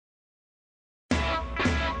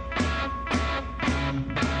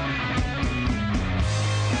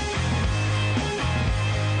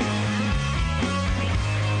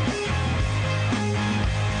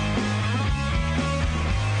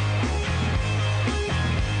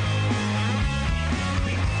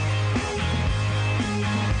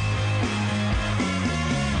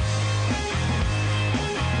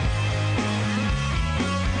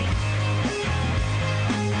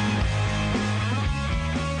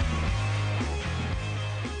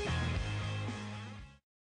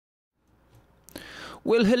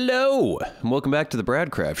Well, hello, and welcome back to the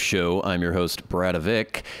Bradcraft Show. I'm your host,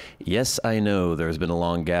 Bradavic. Yes, I know there's been a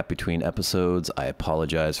long gap between episodes. I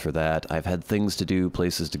apologize for that. I've had things to do,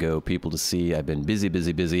 places to go, people to see. I've been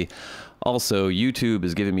busy. Also, YouTube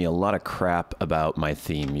is giving me a lot of crap about my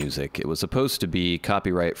theme music. It was supposed to be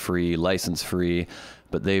copyright-free, license-free,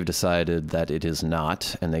 but they've decided that it is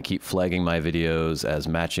not, and they keep flagging my videos as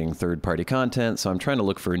matching third-party content, so I'm trying to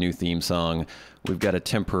look for a new theme song. We've got a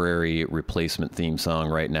temporary replacement theme song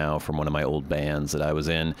right now from one of my old bands that I was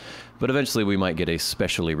in, but eventually we might get a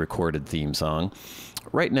specially recorded theme song.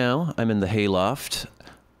 Right now, I'm in the hayloft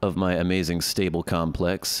of my amazing stable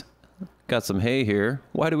complex. Got some hay here.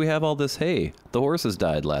 Why do we have all this hay? The horses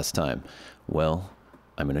died last time. Well,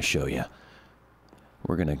 I'm going to show you.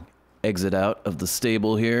 We're going to exit out of the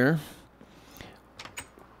stable here.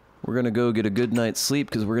 We're going to go get a good night's sleep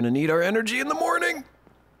because we're going to need our energy in the morning.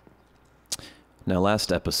 Now,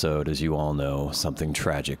 last episode, as you all know, something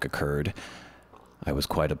tragic occurred. I was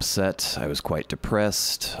quite upset. I was quite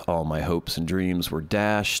depressed. All my hopes and dreams were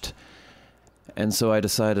dashed. And so I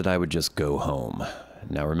decided I would just go home.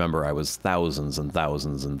 Now, remember, I was thousands and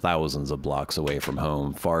thousands and thousands of blocks away from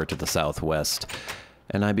home, far to the southwest,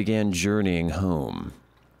 and I began journeying home.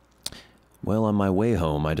 Well, on my way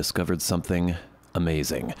home, I discovered something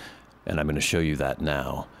amazing, and I'm going to show you that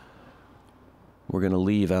now. We're going to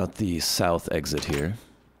leave out the south exit here.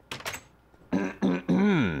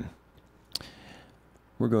 We're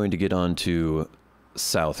going to get onto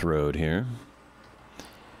South Road here.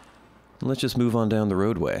 And let's just move on down the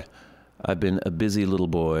roadway. I've been a busy little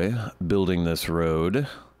boy building this road.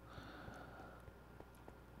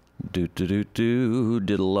 Did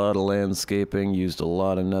a lot of landscaping, used a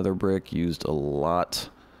lot of nether brick, used a lot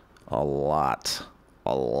of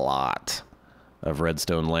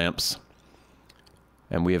redstone lamps.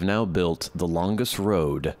 And we have now built the longest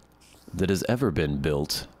road that has ever been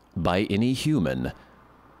built by any human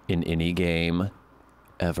in any game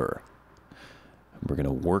ever. We're going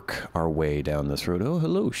to work our way down this road. Oh,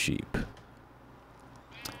 hello, sheep.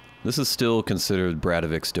 This is still considered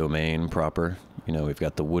Bradavic's domain proper. You know, we've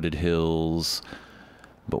got the wooded hills.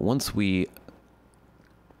 But once we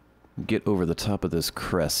get over the top of this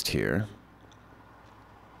crest here,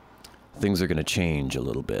 things are going to change a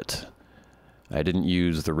little bit. I didn't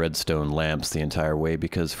use the redstone lamps the entire way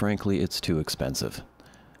because, frankly, it's too expensive.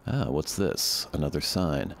 Ah, what's this? Another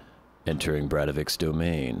sign. Entering Bradavic's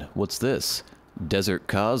domain. What's this? Desert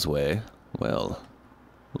Causeway. Well,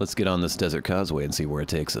 let's get on this Desert Causeway and see where it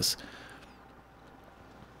takes us.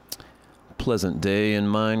 Pleasant day in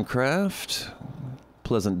Minecraft.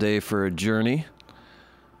 Pleasant day for a journey.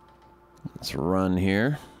 Let's run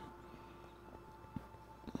here.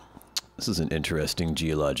 This is an interesting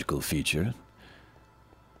geological feature.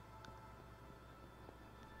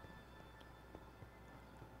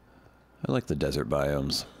 I like the desert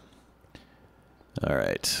biomes.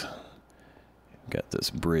 Alright. Got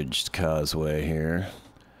this bridged causeway here.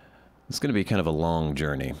 It's going to be kind of a long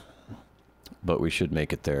journey, but we should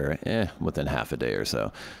make it there within half a day or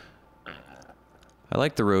so. I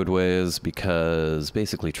like the roadways because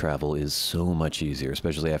basically travel is so much easier,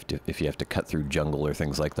 especially if you have to cut through jungle or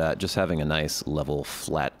things like that. Just having a nice level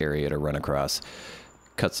flat area to run across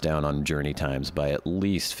cuts down on journey times by at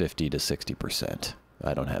least 50 to 60%.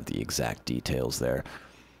 I don't have the exact details there.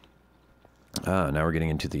 Now we're getting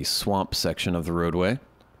into the swamp section of the roadway.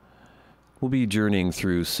 We'll be journeying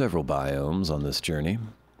through several biomes on this journey.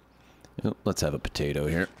 Oh, let's have a potato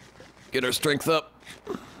here. Get our strength up.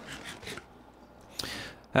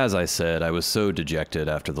 As I said, I was so dejected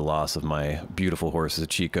after the loss of my beautiful horses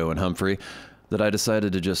Chico and Humphrey that I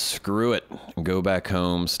decided to just screw it and go back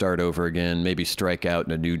home, start over again, maybe strike out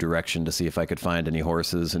in a new direction to see if I could find any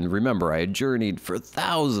horses. And remember, I had journeyed for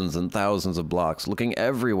thousands and thousands of blocks, looking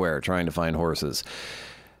everywhere trying to find horses.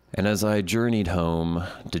 And as I journeyed home,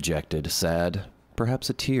 dejected, sad, perhaps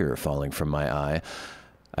a tear falling from my eye,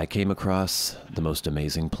 I came across the most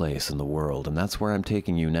amazing place in the world, and that's where I'm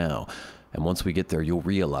taking you now. And once we get there, you'll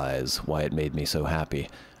realize why it made me so happy.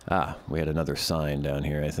 Ah, we had another sign down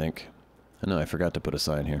here, I think. Oh, no, I forgot to put a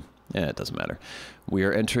sign here. Yeah, it doesn't matter. We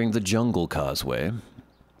are entering the Jungle Causeway.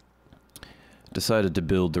 Decided to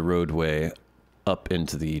build the roadway up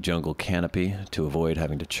into the jungle canopy to avoid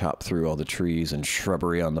having to chop through all the trees and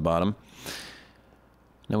shrubbery on the bottom.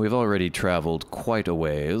 Now, we've already traveled quite a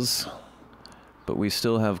ways, but we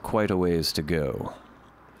still have quite a ways to go.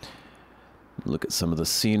 Look at some of the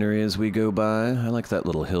scenery as we go by. I like that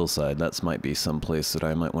little hillside. That might be some place that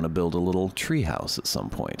I might want to build a little tree house at some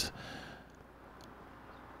point.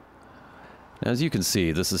 Now, as you can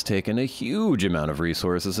see, this has taken a huge amount of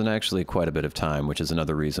resources and actually quite a bit of time, which is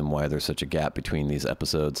another reason why there's such a gap between these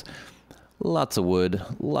episodes. Lots of wood,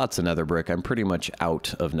 lots of nether brick. I'm pretty much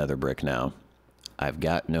out of nether brick now. I've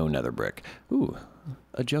got no nether brick. Ooh,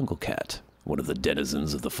 a jungle cat, one of the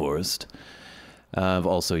denizens of the forest. I've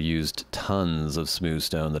also used tons of smooth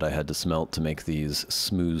stone that I had to smelt to make these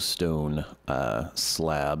smooth stone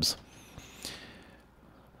slabs.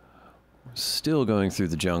 Still going through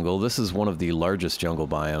the jungle. This is one of the largest jungle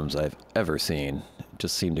biomes I've ever seen. It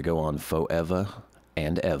just seemed to go on forever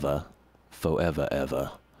and ever. Forever,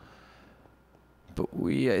 ever. But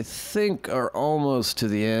we, I think, are almost to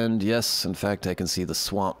the end. Yes, in fact, I can see the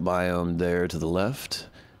swamp biome there to the left.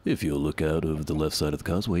 If you look out over the left side of the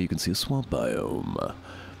causeway, you can see a swamp biome.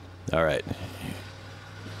 All right.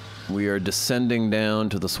 We are descending down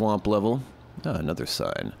to the swamp level. Ah, another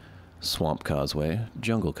sign. Swamp causeway,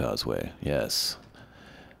 jungle causeway. Yes.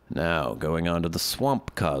 Now, going on to the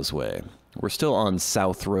swamp causeway. We're still on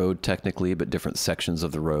South Road, technically, but different sections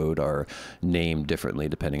of the road are named differently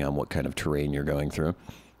depending on what kind of terrain you're going through.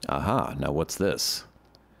 Aha, now what's this?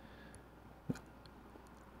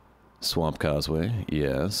 Swamp causeway,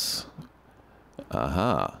 yes.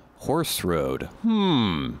 Aha, horse road.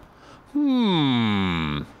 Why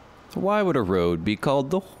would a road be called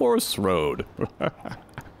the horse road?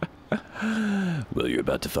 Well, you're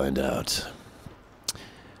about to find out.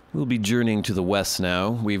 We'll be journeying to the west now.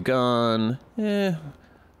 We've gone, I'd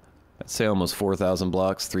say almost 4,000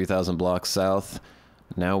 blocks, 3,000 blocks south.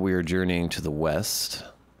 Now we are journeying to the west.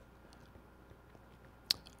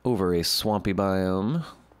 Over a swampy biome.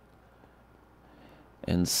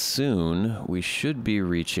 And soon we should be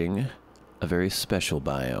reaching a very special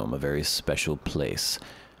biome, a very special place.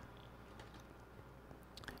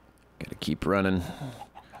 Gotta keep running.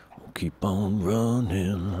 Keep on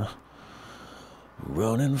running.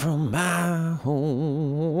 Running from my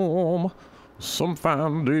home. Some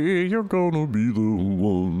fine day you're gonna be the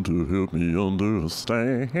one to help me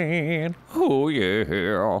understand. Oh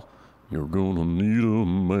yeah, you're gonna need a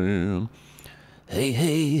man. Hey,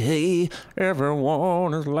 hey, hey,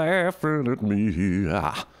 everyone is laughing at me.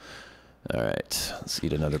 Ah. All right, let's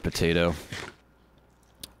eat another potato.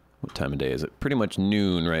 What time of day is it? Pretty much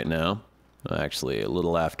noon right now. Actually, a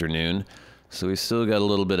little afternoon. So we still got a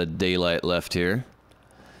little bit of daylight left here.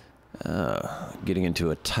 Getting into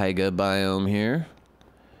a taiga biome here.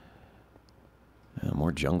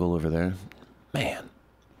 More jungle over there. Man.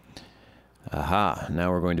 Aha, now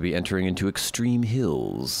we're going to be entering into extreme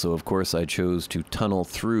hills. So of course I chose to tunnel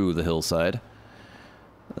through the hillside.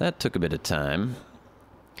 That took a bit of time.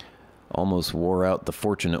 Almost wore out the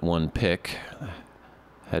Fortunate One pick.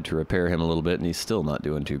 Had to repair him a little bit and he's still not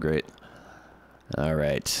doing too great.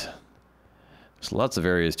 Alright. There's lots of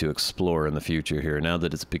areas to explore in the future here, now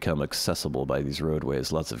that it's become accessible by these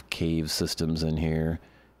roadways. Lots of cave systems in here.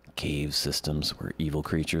 Cave systems where evil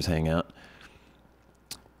creatures hang out.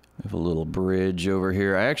 We have a little bridge over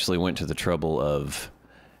here. I actually went to the trouble of...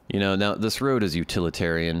 You know, now this road is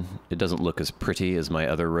utilitarian. It doesn't look as pretty as my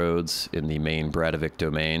other roads in the main Bradavic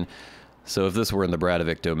domain. So if this were in the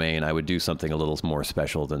Bradavic domain, I would do something a little more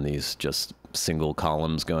special than these just single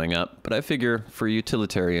columns going up. But I figure for a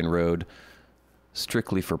utilitarian road,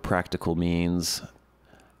 strictly for practical means,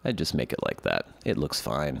 I'd just make it like that. It looks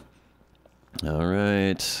fine. All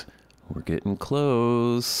right, we're getting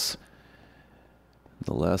close.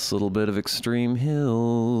 The last little bit of extreme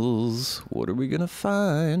hills. What are we gonna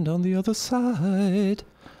find on the other side?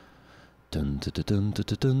 Dun dun dun dun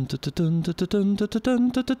dun dun dun dun dun dun dun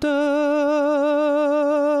dun dun.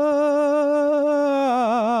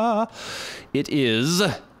 It is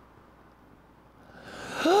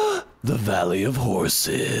the Valley of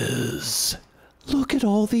Horses. Look at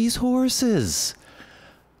all these horses.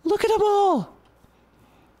 Look at them all.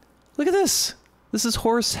 Look at this. This is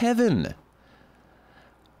horse heaven.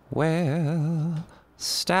 Well,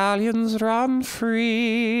 stallions run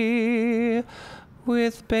free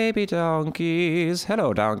with baby donkeys.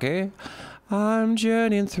 Hello, donkey. I'm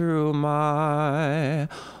journeying through my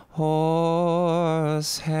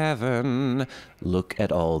horse heaven. Look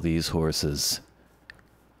at all these horses.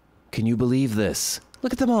 Can you believe this?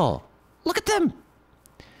 Look at them all. Look at them.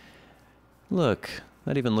 Look,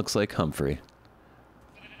 that even looks like Humphrey.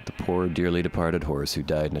 The poor, dearly departed horse who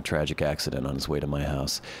died in a tragic accident on his way to my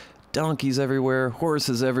house. Donkeys everywhere,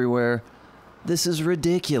 horses everywhere. This is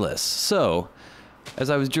ridiculous. So, as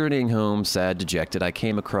I was journeying home, sad, dejected, I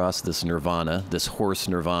came across this nirvana, this horse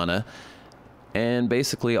nirvana, and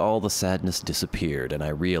basically all the sadness disappeared, and I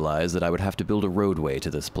realized that I would have to build a roadway to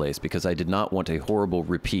this place because I did not want a horrible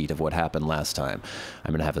repeat of what happened last time.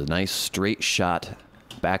 I'm going to have a nice straight shot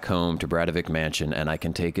back home to Bradavic Mansion, and I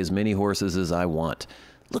can take as many horses as I want.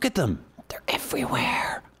 Look at them. They're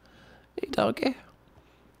everywhere. Hey, doggy.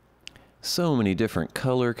 So many different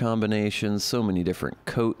color combinations, so many different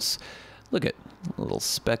coats. Look at a little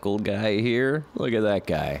speckled guy here. Look at that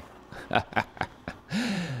guy.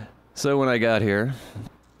 So when I got here,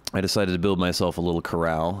 I decided to build myself a little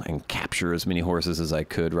corral and capture as many horses as I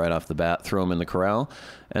could right off the bat, throw them in the corral,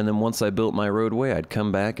 and then once I built my roadway, I'd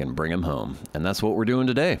come back and bring them home. And that's what we're doing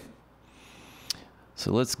today.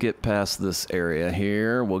 So let's get past this area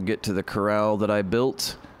here. We'll get to the corral that I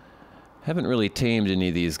built. Haven't really tamed any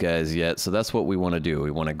of these guys yet, so that's what we want to do.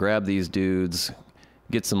 We want to grab these dudes,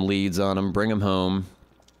 get some leads on them, bring them home.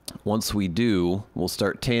 Once we do, we'll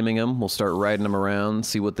start taming them. We'll start riding them around,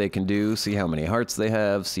 see what they can do, see how many hearts they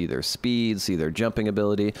have, see their speed, see their jumping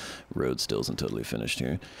ability. Road still isn't totally finished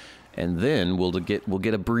here. And then we'll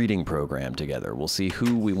get a breeding program together. We'll see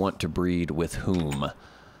who we want to breed with whom.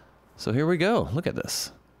 So here we go. Look at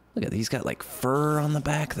this. Look at, he's got like fur on the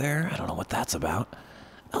back there. I don't know what that's about.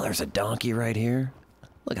 Oh, there's a donkey right here.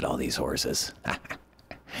 Look at all these horses.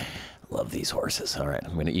 Love these horses. All right,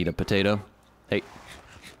 I'm going to eat a potato. Hey.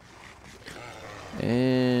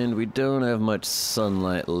 And we don't have much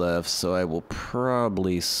sunlight left, so I will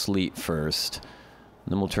probably sleep first.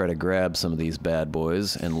 Then we'll try to grab some of these bad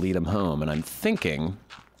boys and lead them home. And I'm thinking,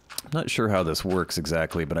 I'm not sure how this works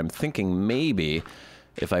exactly, but I'm thinking maybe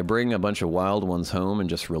if I bring a bunch of wild ones home and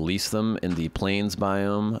just release them in the plains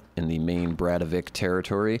biome in the main Bradavic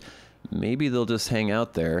territory, maybe they'll just hang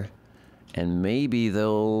out there and maybe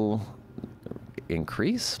they'll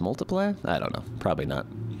increase, multiply? I don't know. Probably not.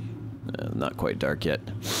 Not quite dark yet.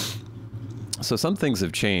 So some things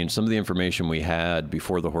have changed. Some of the information we had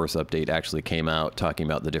before the horse update actually came out, talking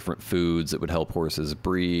about the different foods that would help horses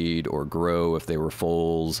breed or grow if they were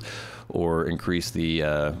foals, or increase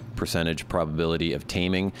the percentage probability of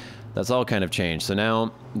taming. That's all kind of changed. So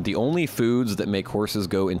now the only foods that make horses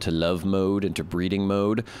go into love mode, into breeding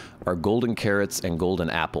mode, are golden carrots and golden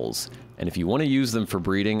apples. And if you want to use them for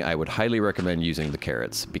breeding, I would highly recommend using the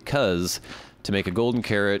carrots, because to make a golden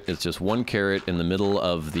carrot, it's just one carrot in the middle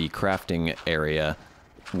of the crafting area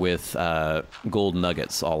with gold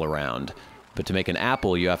nuggets all around. But to make an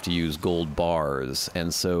apple, you have to use gold bars.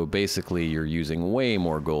 And so basically you're using way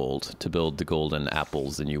more gold to build the golden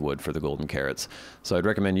apples than you would for the golden carrots. So I'd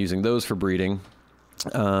recommend using those for breeding.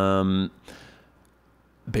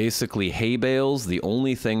 Basically, hay bales, the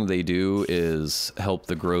only thing they do is help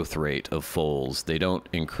the growth rate of foals. They don't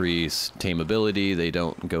increase tameability. They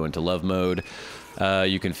don't go into love mode.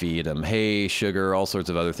 You can feed them hay, sugar, all sorts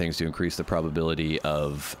of other things to increase the probability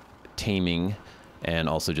of taming and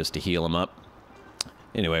also just to heal them up.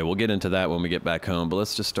 Anyway, we'll get into that when we get back home, but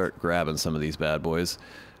let's just start grabbing some of these bad boys.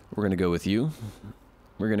 We're going to go with you.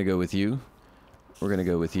 We're going to go with you. We're going to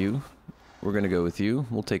go with you. We're going to go with you.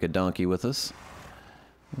 We'll take a donkey with us.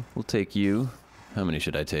 We'll take you. How many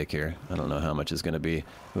should I take here? I don't know how much is going to be.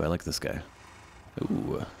 Ooh, I like this guy.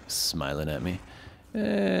 Ooh, smiling at me.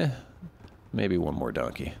 Maybe one more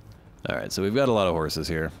donkey. All right, so we've got a lot of horses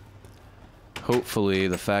here. Hopefully,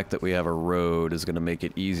 the fact that we have a road is going to make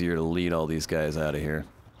it easier to lead all these guys out of here.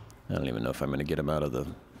 I don't even know if I'm going to get them out of the...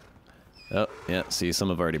 Oh, yeah, see, some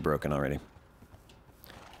have already broken already.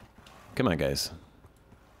 Come on, guys.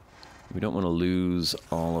 We don't want to lose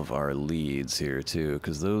all of our leads here, too,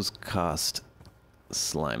 because those cost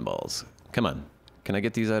slime balls. Come on. Can I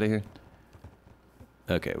get these out of here?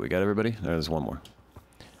 Okay, we got everybody? There's one more.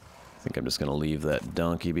 I think I'm just going to leave that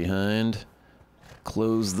donkey behind.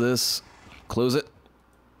 Close this. Close it.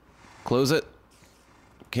 Close it.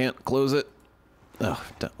 Can't close it. Oh,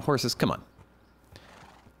 horses, come on.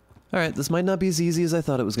 Alright, this might not be as easy as I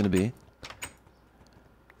thought it was going to be.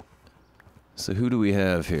 So who do we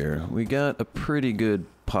have here? We got a pretty good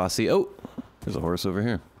posse. Oh, there's a horse over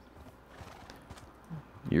here.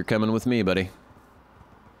 You're coming with me, buddy.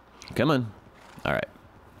 Come on. All right.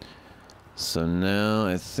 So now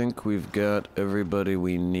I think we've got everybody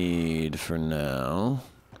we need for now.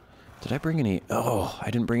 Did I bring any? Oh, I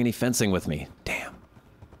didn't bring any fencing with me. Damn.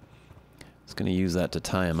 I was going to use that to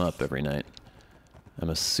tie him up every night. I'm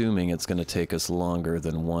assuming it's going to take us longer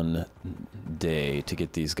than one day to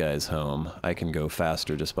get these guys home. I can go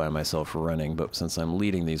faster just by myself running, but since I'm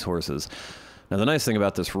leading these horses... Now, the nice thing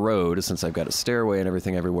about this road is since I've got a stairway and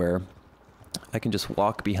everything everywhere, I can just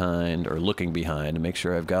walk behind, or looking behind, and make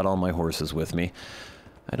sure I've got all my horses with me.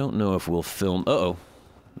 I don't know if we'll film... Uh-oh.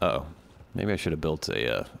 Uh-oh. Maybe I should have built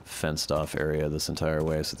a fenced-off area this entire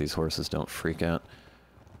way so these horses don't freak out.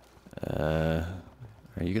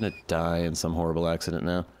 Are you gonna die in some horrible accident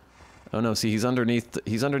now? Oh no, see, he's underneath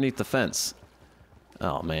the fence.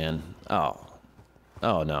 Oh man. Oh.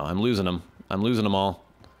 Oh no, I'm losing them. I'm losing them all.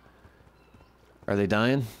 Are they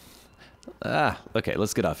dying? Ah, okay,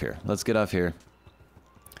 let's get off here. Let's get off here.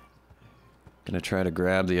 Gonna try to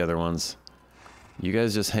grab the other ones. You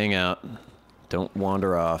guys just hang out. Don't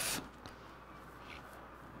wander off.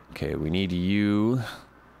 Okay, we need you.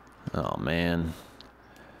 Oh, man.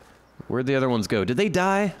 Where'd the other ones go? Did they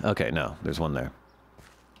die? Okay, no, there's one there.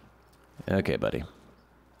 Okay, buddy.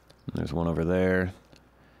 There's one over there.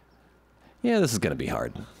 Yeah, this is gonna be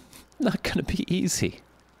hard. Not gonna be easy.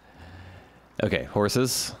 Okay,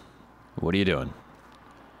 horses. What are you doing?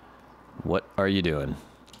 What are you doing?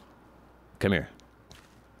 Come here.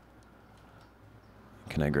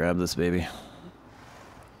 Can I grab this baby?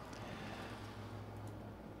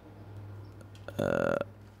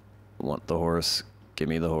 Want the horse. Give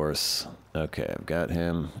me the horse. Okay, I've got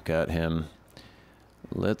him. Got him.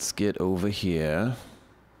 Let's get over here.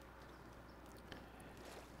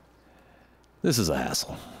 This is a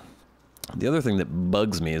hassle. The other thing that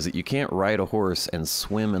bugs me is that you can't ride a horse and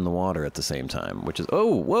swim in the water at the same time, which is...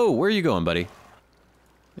 Oh, whoa, where are you going, buddy?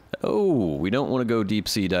 Oh, we don't want to go deep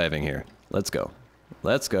sea diving here. Let's go.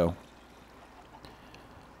 Let's go.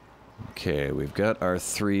 Okay, we've got our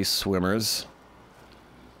 3 swimmers.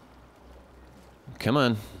 Come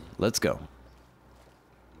on, let's go.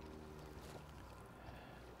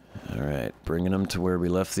 All right, bringing them to where we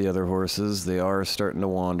left the other horses. They are starting to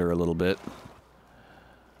wander a little bit.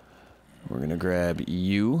 We're gonna grab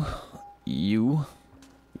you. I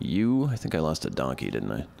think I lost a donkey,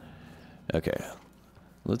 didn't I? Okay.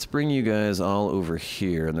 Let's bring you guys all over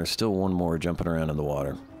here, and there's still one more jumping around in the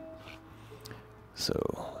water.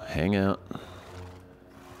 So, hang out.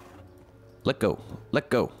 Let go.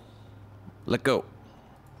 Let go. Let go.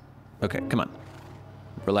 Okay, come on.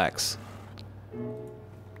 Relax.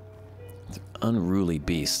 They're unruly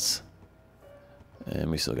beasts. And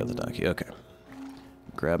we still got the donkey. Okay.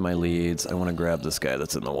 Grab my leads. I want to grab this guy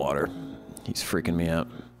that's in the water. He's freaking me out.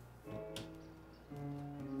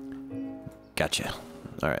 Gotcha.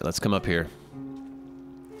 Alright, let's come up here.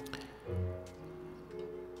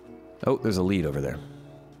 Oh, there's a lead over there.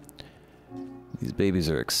 These babies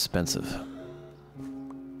are expensive.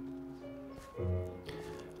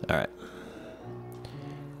 Alright.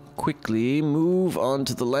 Quickly move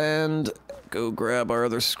onto the land. Go grab our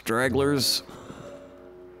other stragglers.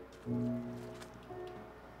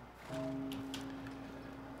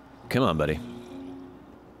 Come on, buddy.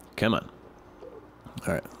 Come on.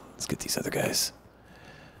 Alright, let's get these other guys.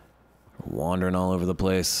 Wandering all over the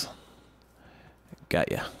place.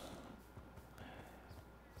 Got ya.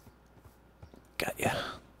 Got ya.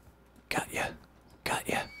 Got ya. Got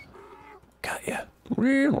ya. Got ya.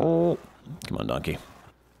 Come on, donkey.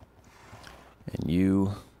 And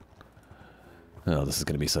you... Oh, this is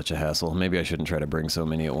going to be such a hassle. Maybe I shouldn't try to bring so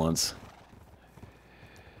many at once.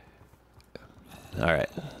 Alright.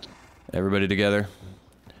 Everybody together?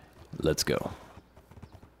 Let's go.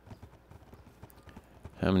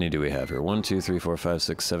 How many do we have here? 1, 2, 3, 4, 5,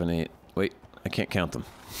 6, 7, 8. Wait, I can't count them.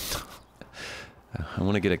 I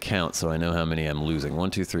want to get a count so I know how many I'm losing.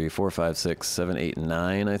 1, 2, 3, 4, 5, 6, 7, 8,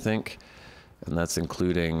 9, I think. And that's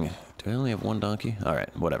including... Do I only have one donkey?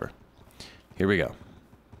 Alright, whatever. Here we go.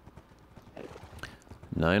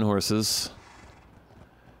 9 horses.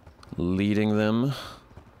 Leading them.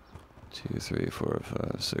 2, 3, 4,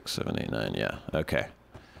 5, 6, 7, 8, 9. Yeah, okay.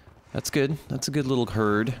 That's good. That's a good little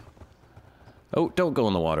herd. Oh, don't go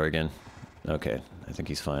in the water again. Okay, I think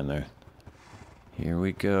he's fine there. Here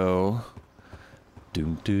we go.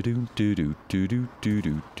 Doom doo doo doo doo doo doo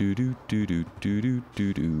doo doo doo doo doo doo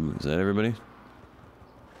doo doo. Is that everybody?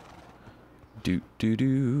 Do do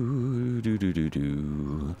do do do do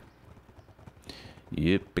do.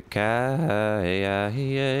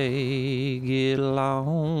 Yippee-ki-yay, get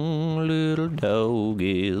along, little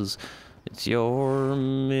doggies. It's your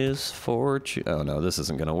misfortune. Oh no, this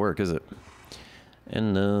isn't gonna work, is it?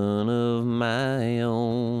 And none of my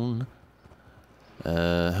own.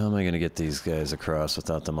 How am I gonna get these guys across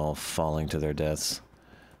without them all falling to their deaths?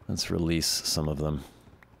 Let's release some of them.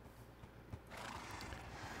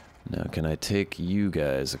 Now, can I take you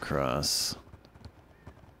guys across?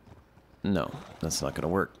 No, that's not gonna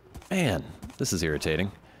work. Man, this is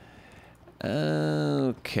irritating.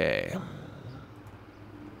 Okay.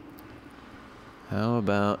 How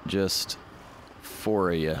about just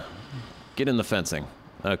 4 of you? Get in the fencing.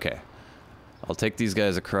 Okay. I'll take these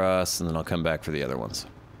guys across, and then I'll come back for the other ones.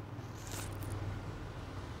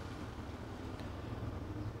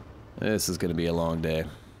 This is gonna be a long day.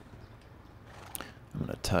 I'm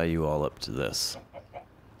gonna tie you all up to this.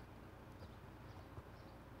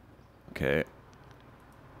 Okay.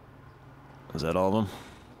 Is that all of them?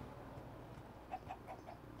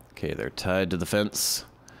 Okay, they're tied to the fence.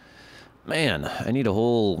 Man, I need a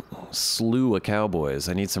whole slew of cowboys.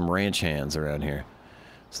 I need some ranch hands around here.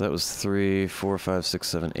 So that was 3, 4, 5, 6,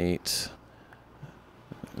 7, 8.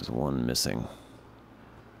 There's one missing.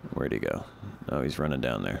 Where'd he go? Oh, he's running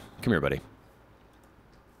down there. Come here, buddy.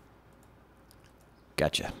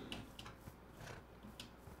 Gotcha.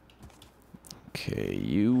 Okay,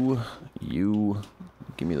 you,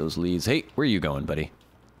 give me those leads. Hey, where are you going, buddy?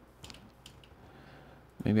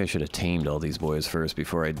 Maybe I should have tamed all these boys first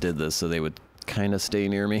before I did this so they would kind of stay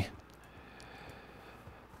near me.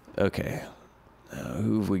 Okay.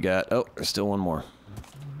 Who have we got? Oh, there's still one more.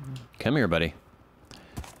 Come here, buddy.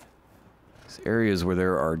 These areas where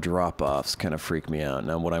there are drop-offs kind of freak me out.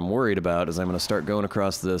 Now, what I'm worried about is I'm going to start going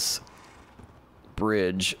across this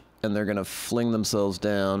bridge, and they're going to fling themselves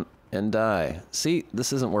down and die. See,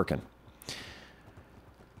 this isn't working.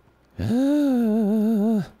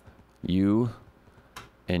 You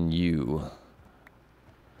and you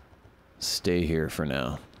stay here for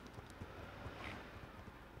now.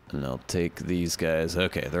 And I'll take these guys.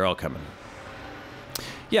 Okay, they're all coming.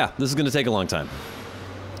 Yeah, this is going to take a long time.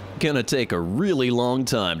 Gonna take a really long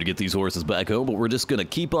time to get these horses back home, but we're just gonna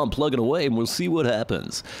keep on plugging away and we'll see what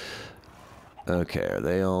happens. Okay, are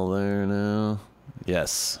they all there now?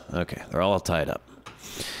 Yes. Okay, they're all tied up.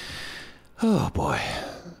 Oh boy.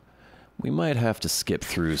 We might have to skip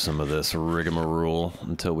through some of this rigmarole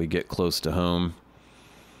until we get close to home.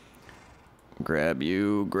 Grab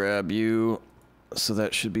you, grab you. So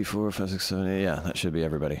that should be 4, 5, 6, 7, 8. Yeah, that should be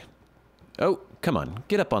everybody. Oh, come on.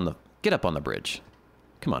 Get up on the bridge.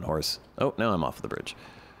 Come on, horse. Oh, now I'm off the bridge.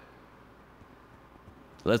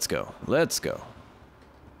 Let's go. Let's go.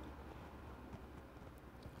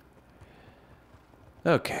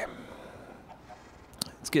 Okay.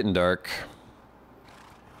 It's getting dark.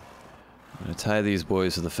 I'm going to tie these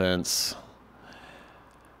boys to the fence.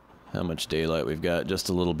 How much daylight we've got? Just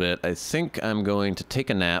a little bit. I think I'm going to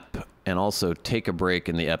take a nap and also take a break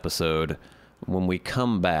in the episode. When we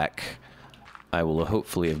come back, I will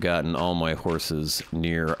hopefully have gotten all my horses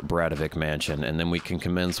near Bradavic Mansion, and then we can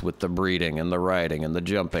commence with the breeding and the riding and the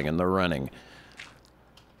jumping and the running.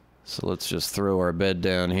 So let's just throw our bed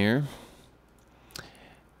down here,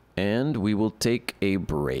 and we will take a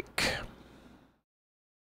break.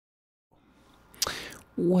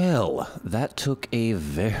 Well, that took a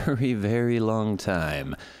very, very long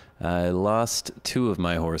time. I lost 2 of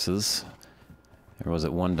my horses. There was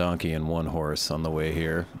 1 donkey and 1 horse on the way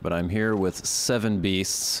here, but I'm here with 7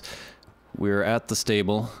 beasts. We're at the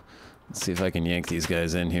stable. Let's see if I can yank these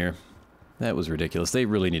guys in here. That was ridiculous. They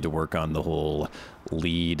really need to work on the whole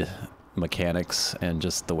lead mechanics and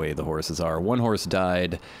just the way the horses are. 1 horse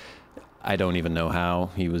died. I don't even know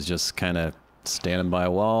how. He was just kind of standing by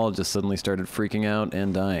a wall, just suddenly started freaking out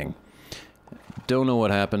and dying. Don't know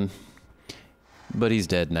what happened, but he's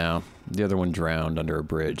dead now. The other one drowned under a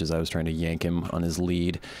bridge as I was trying to yank him on his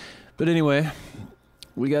lead. But anyway,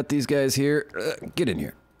 we got these guys here. Get in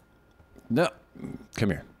here. No, come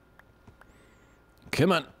here.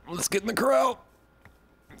 Come on, let's get in the corral.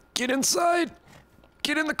 Get inside.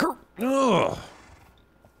 Get in the corral. Ugh.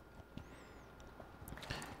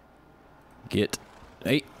 Get.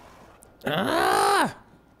 Hey. Ah!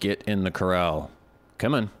 Get in the corral.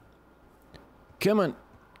 Come on. Come on.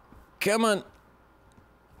 Come on.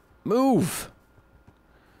 Move.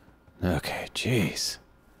 Okay, jeez.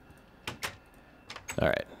 All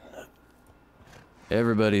right.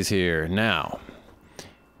 Everybody's here.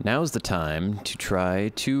 Now's the time to try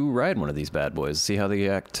to ride one of these bad boys. See how they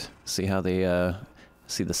act. See how they,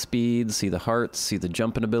 see the speed, see the hearts, see the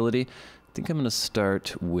jumping ability. I think I'm going to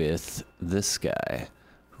start with this guy,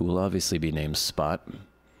 who will obviously be named Spot.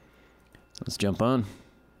 Let's jump on.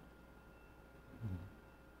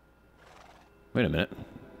 Wait a minute.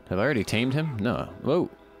 Have I already tamed him? No. Whoa.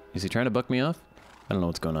 Is he trying to buck me off? I don't know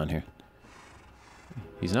what's going on here.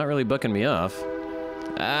 He's not really bucking me off.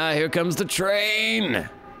 Ah, here comes the train!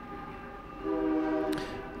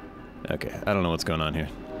 Okay, I don't know what's going on here.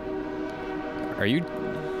 Are you...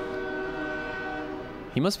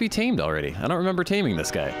 He must be tamed already. I don't remember taming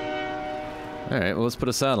this guy. Alright, well, let's put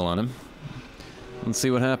a saddle on him. Let's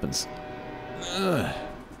see what happens.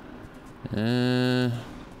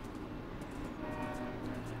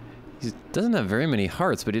 He doesn't have very many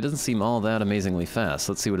hearts, but he doesn't seem all that amazingly fast.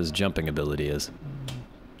 Let's see what his jumping ability is.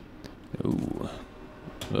 Ooh.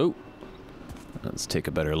 Oh. Let's take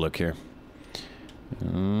a better look here.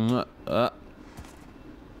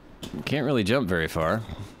 Can't really jump very far.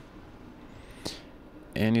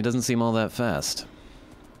 And he doesn't seem all that fast.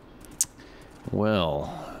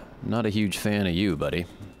 Well, not a huge fan of you, buddy.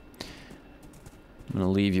 I'm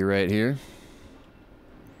gonna leave you right here.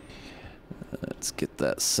 Let's get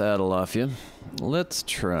that saddle off you. Let's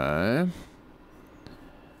try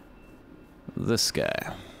this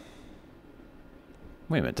guy.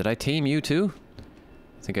 Wait a minute, did I tame you too?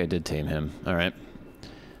 I think I did tame him. All right.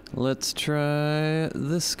 Let's try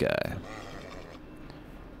this guy.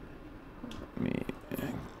 Let me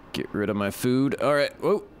get rid of my food. All right.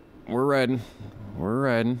 Whoa, we're riding. We're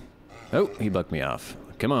riding. Oh, he bucked me off.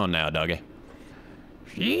 Come on now, doggy.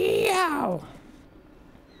 Yow!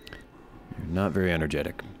 You're not very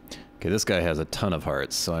energetic. Okay, this guy has a ton of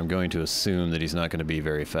hearts, so I'm going to assume that he's not going to be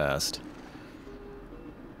very fast.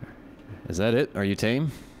 Is that it? Are you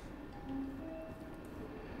tame?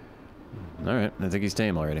 Alright, I think he's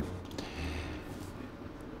tame already.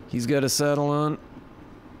 He's got a saddle on.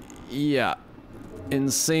 Yeah.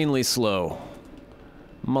 Insanely slow.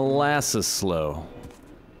 Molasses slow.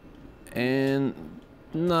 And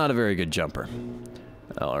not a very good jumper.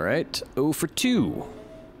 Alright, 0 for 2.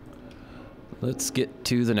 Let's get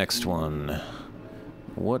to the next one.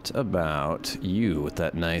 What about you with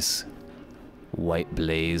that nice white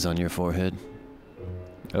blaze on your forehead?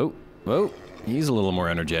 Oh, oh, he's a little more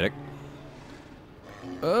energetic.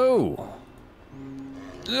 Oh!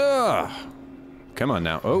 Ugh! Come on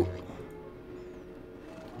now. Oh!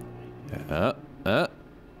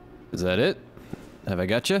 Is that it? Have I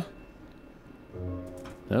got you?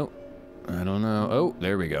 Nope. I don't know. Oh,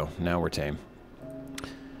 there we go. Now we're tame.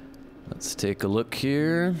 Let's take a look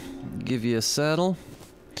here. Give you a saddle.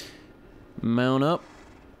 Mount up.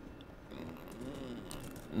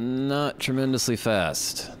 Not tremendously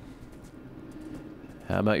fast.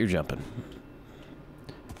 How about your jumping?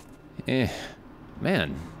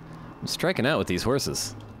 Man, I'm striking out with these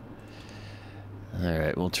horses.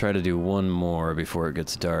 Alright, we'll try to do one more before it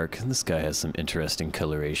gets dark. This guy has some interesting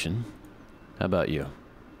coloration. How about you?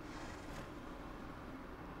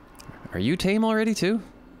 Are you tame already too?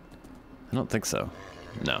 I don't think so.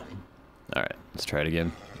 No. Alright, let's try it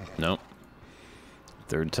again. Nope.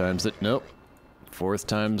 Third time's it. Nope. Fourth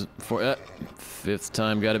time's... fifth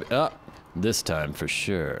time gotta be... this time for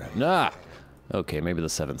sure. Nah! Okay, maybe the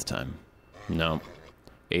 7th time. No.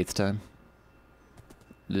 8th time?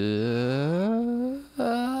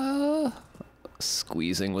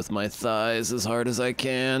 Squeezing with my thighs as hard as I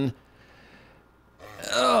can.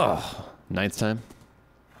 Oh! 9th time?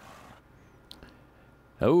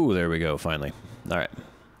 Oh, there we go, finally. Alright.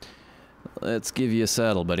 Let's give you a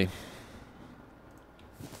saddle, buddy.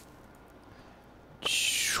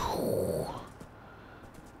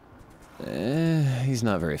 He's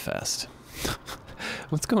not very fast.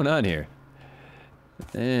 What's going on here?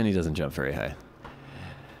 And he doesn't jump very high.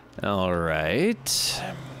 Alright.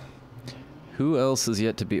 Who else is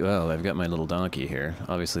yet to be... Well, I've got my little donkey here.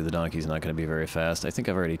 Obviously the donkey's not going to be very fast. I think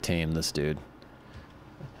I've already tamed this dude.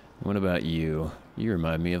 What about you? You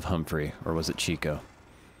remind me of Humphrey. Or was it Chico?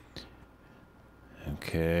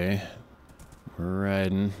 Okay. We're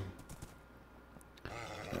riding.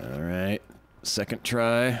 Alright. Second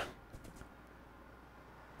try.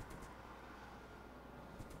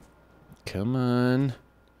 Come on.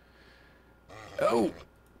 Oh!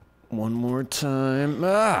 One more time.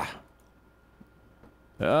 Ah!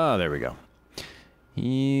 Ah, there we go.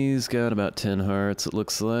 He's got about 10 hearts, it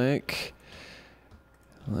looks like.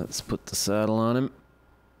 Let's put the saddle on him.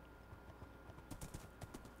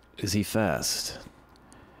 Is he fast?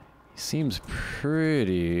 He seems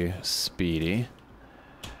pretty speedy.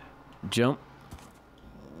 Jump.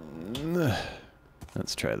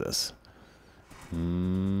 Let's try this.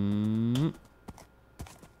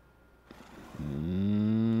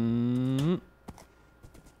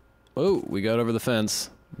 Oh, we got over the fence.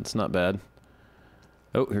 It's not bad.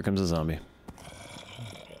 Oh, here comes a zombie.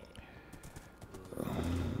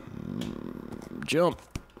 Jump.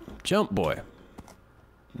 Jump, boy.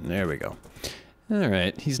 There we go.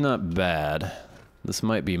 Alright, he's not bad. This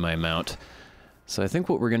might be my mount. So I think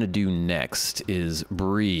what we're going to do next is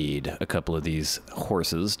breed a couple of these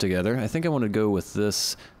horses together. I think I want to go with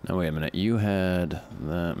this. No, wait a minute. You had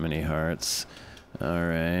that many hearts.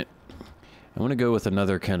 Alright. I want to go with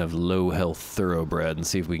another kind of low-health thoroughbred and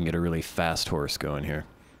see if we can get a really fast horse going here.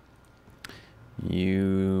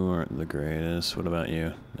 You aren't the greatest. What about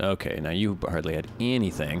you? Okay, now you hardly had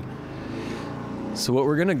anything. So what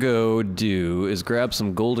we're going to go do is grab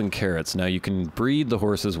some golden carrots. Now you can breed the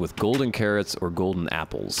horses with golden carrots or golden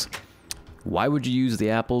apples. Why would you use the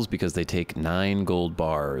apples? Because they take 9 gold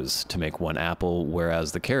bars to make 1 apple,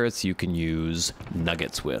 whereas the carrots you can use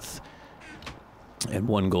nuggets with. And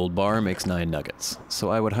 1 gold bar makes 9 nuggets.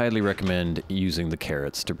 So I would highly recommend using the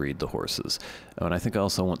carrots to breed the horses. Oh, and I think I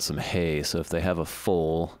also want some hay, so if they have a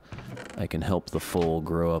foal, I can help the foal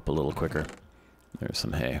grow up a little quicker. There's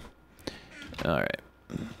some hay. All right.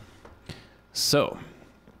 So,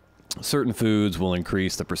 certain foods will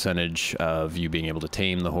increase the percentage of you being able to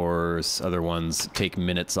tame the horse. Other ones take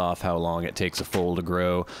minutes off how long it takes a foal to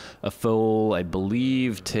grow. A foal, I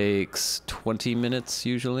believe, takes 20 minutes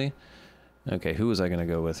usually. Okay, who was I going to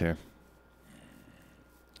go with here?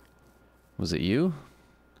 Was it you?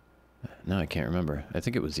 No, I can't remember. I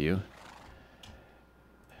think it was you.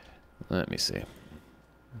 Let me see.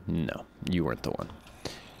 No, you weren't the one.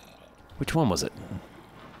 Which one was it?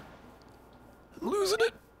 I'm losing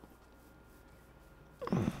it.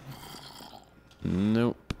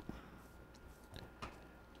 Nope.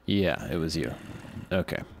 Yeah, it was you.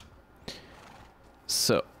 Okay.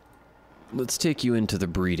 So, let's take you into the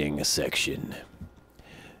breeding section.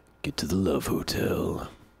 Get to the Love Hotel.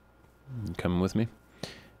 Coming with me?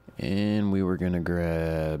 And we were gonna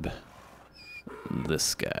grab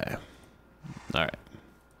this guy. Alright.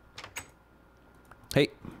 Hey.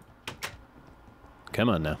 Come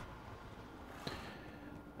on now.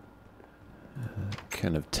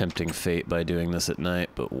 Kind of tempting fate by doing this at night,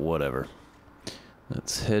 but whatever.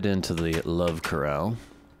 Let's head into the love corral.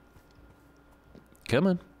 Come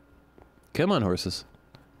on. Come on, horses.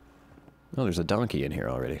 Oh, there's a donkey in here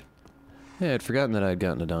already. Yeah, I'd forgotten that I'd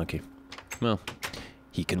gotten a donkey. Well,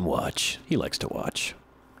 he can watch. He likes to watch.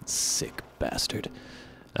 Sick bastard.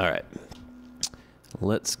 Alright.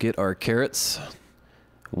 Let's get our carrots.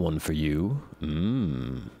 One for you.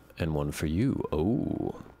 And one for you.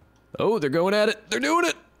 Oh. Oh, they're going at it. They're doing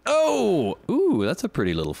it. Oh. Ooh, that's a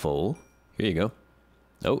pretty little foal. Here you go.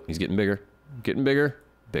 Oh, he's getting bigger. Getting bigger.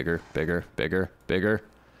 Bigger, bigger, bigger, bigger,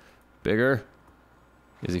 bigger.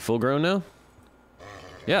 Is he full grown now?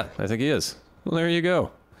 Yeah, I think he is. Well, there you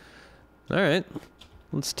go. All right.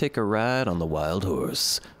 Let's take a ride on the wild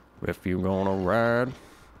horse. If you're gonna ride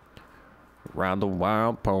the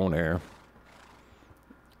wild pony.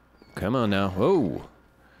 Come on now. Whoa.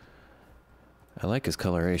 I like his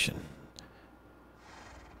coloration.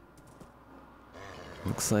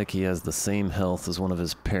 Looks like he has the same health as one of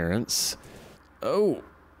his parents. Oh.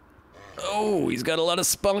 Oh, he's got a lot of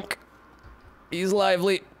spunk. He's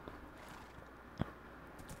lively.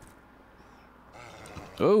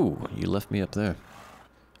 Oh, you left me up there.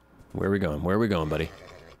 Where are we going? Where are we going, buddy?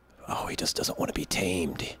 Oh, he just doesn't want to be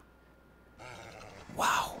tamed.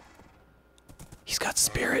 Wow. He's got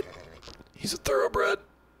spirit. He's a thoroughbred.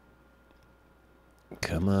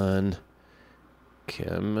 Come on.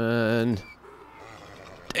 Come on.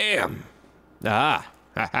 Damn. Ah.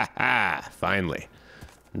 Ha ha ha. Finally.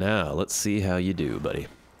 Now, let's see how you do, buddy.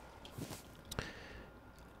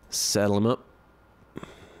 Saddle him up.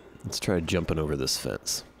 Let's try jumping over this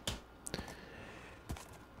fence.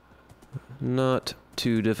 Not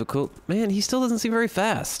too difficult. Man, he still doesn't seem very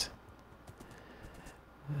fast.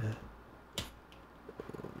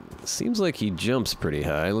 Seems like he jumps pretty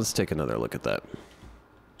high. Let's take another look at that.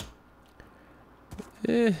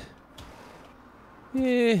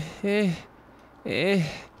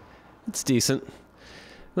 It's decent.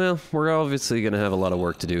 Well, we're obviously going to have a lot of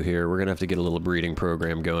work to do here. We're going to have to get a little breeding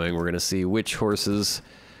program going. We're going to see which horses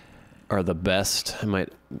are the best. I might...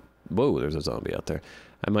 Whoa, there's a zombie out there.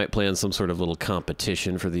 I might plan some sort of little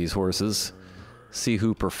competition for these horses. See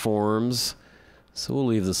who performs. So we'll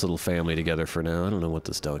leave this little family together for now. I don't know what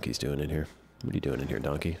this donkey's doing in here. What are you doing in here,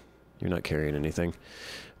 donkey? You're not carrying anything.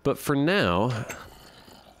 But for now,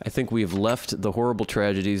 I think we've left the horrible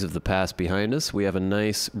tragedies of the past behind us. We have a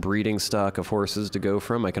nice breeding stock of horses to go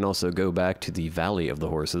from. I can also go back to the Valley of the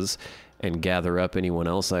Horses and gather up anyone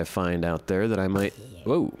else I find out there that I might...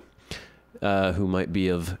 Whoa! Who might be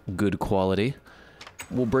of good quality.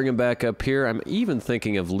 We'll bring them back up here. I'm even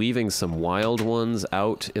thinking of leaving some wild ones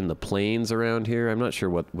out in the plains around here. I'm not sure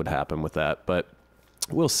what would happen with that, but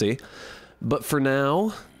we'll see. But for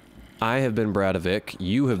now, I have been Bradavic.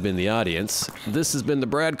 You have been the audience. This has been the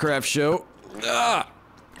Bradcraft Show. Ah!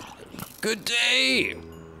 Good day!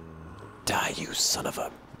 Die, you son of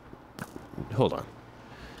a... Hold on.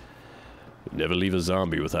 Never leave a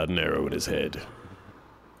zombie without an arrow in his head.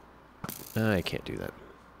 I can't do that.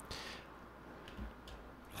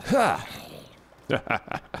 Ha!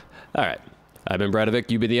 Alright. I've been Bradavic,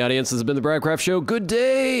 you've been the audience, this has been the Bradcraft Show. Good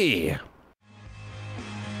day!